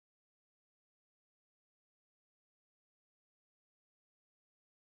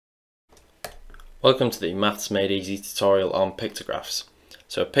Welcome to the Maths Made Easy tutorial on pictographs.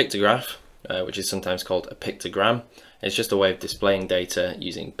 So a pictograph, which is sometimes called a pictogram, is just a way of displaying data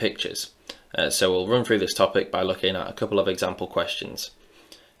using pictures. So we'll run through this topic by looking at a couple of example questions.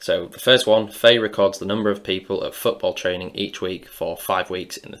 So the first one, Faye records the number of people at football training each week for 5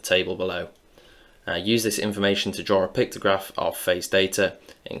 weeks in the table below. Use this information to draw a pictograph of Faye's data,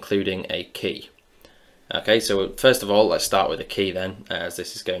 including a key. Okay, so first of all, let's start with a key then, as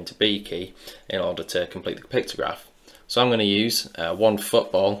this is going to be key in order to complete the pictograph. So I'm going to use one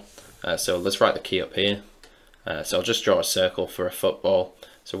football, so let's write the key up here. So I'll just draw a circle for a football.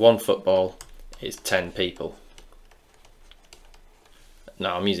 So one football is 10 people.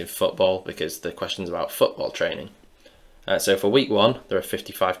 Now I'm using football because the question's about football training. So for week 1, there are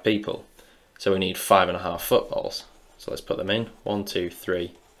 55 people. So we need 5.5 footballs. So let's put them in. 1, 2,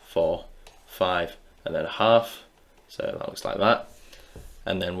 3, 4, 5. And then a half, so that looks like that.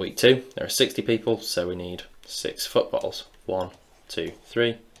 And then week 2, there are 60 people, so we need 6 footballs. 1, 2,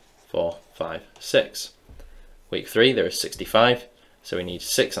 3, 4, 5, 6. Week 3, there are 65, so we need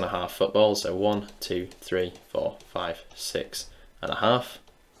 6.5 footballs, so 1, 2, 3, 4, 5, 6 and a half.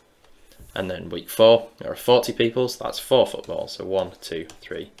 And then week 4, there are 40 people, so that's 4 footballs, so 1, 2,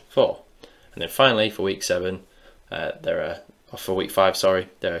 3, 4. And then finally, for week 7, for week 5, sorry,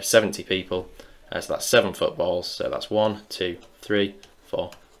 there are 70 people. So that's 7 footballs, so that's 1, 2, 3,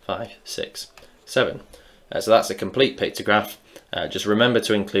 4, 5, 6, 7. So that's a complete pictograph. Just remember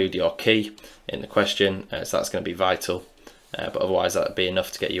to include your key in the question, so that's going to be vital, but otherwise that would be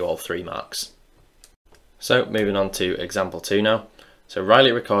enough to get you all 3 marks. So moving on to example 2 now. So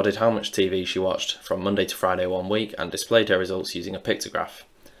Riley recorded how much TV she watched from Monday to Friday one week and displayed her results using a pictograph.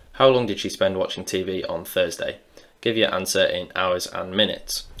 How long did she spend watching TV on Thursday? Give your answer in hours and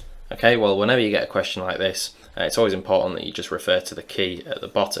minutes. Okay, well, whenever you get a question like this, it's always important that you just refer to the key at the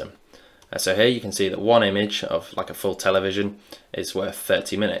bottom. So here you can see that one image of like a full television is worth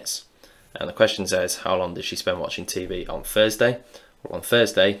 30 minutes. And the question says, how long did she spend watching TV on Thursday? Well, on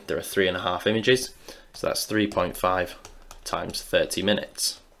Thursday, there are 3.5 images, so that's 3.5 times 30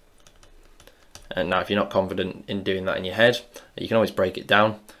 minutes. And now if you're not confident in doing that in your head, you can always break it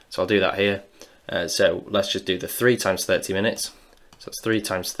down. So I'll do that here. So let's just do the 3 times 30 minutes. So it's 3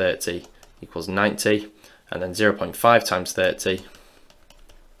 times 30 equals 90, and then 0.5 times 30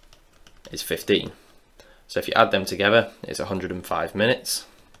 is 15. So if you add them together, it's 105 minutes.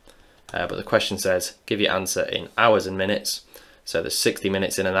 But the question says, give your answer in hours and minutes. So there's 60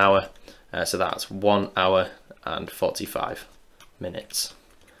 minutes in an hour, so that's 1 hour and 45 minutes.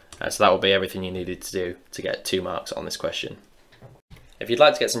 So that will be everything you needed to do to get 2 marks on this question. If you'd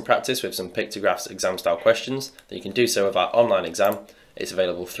like to get some practice with some Pictographs exam style questions, then you can do so with our online exam. It's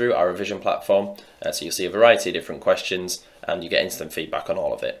available through our revision platform, so you'll see a variety of different questions and you get instant feedback on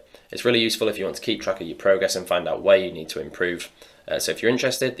all of it. It's really useful if you want to keep track of your progress and find out where you need to improve. So if you're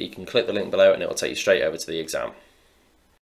interested, you can click the link below and it will take you straight over to the exam.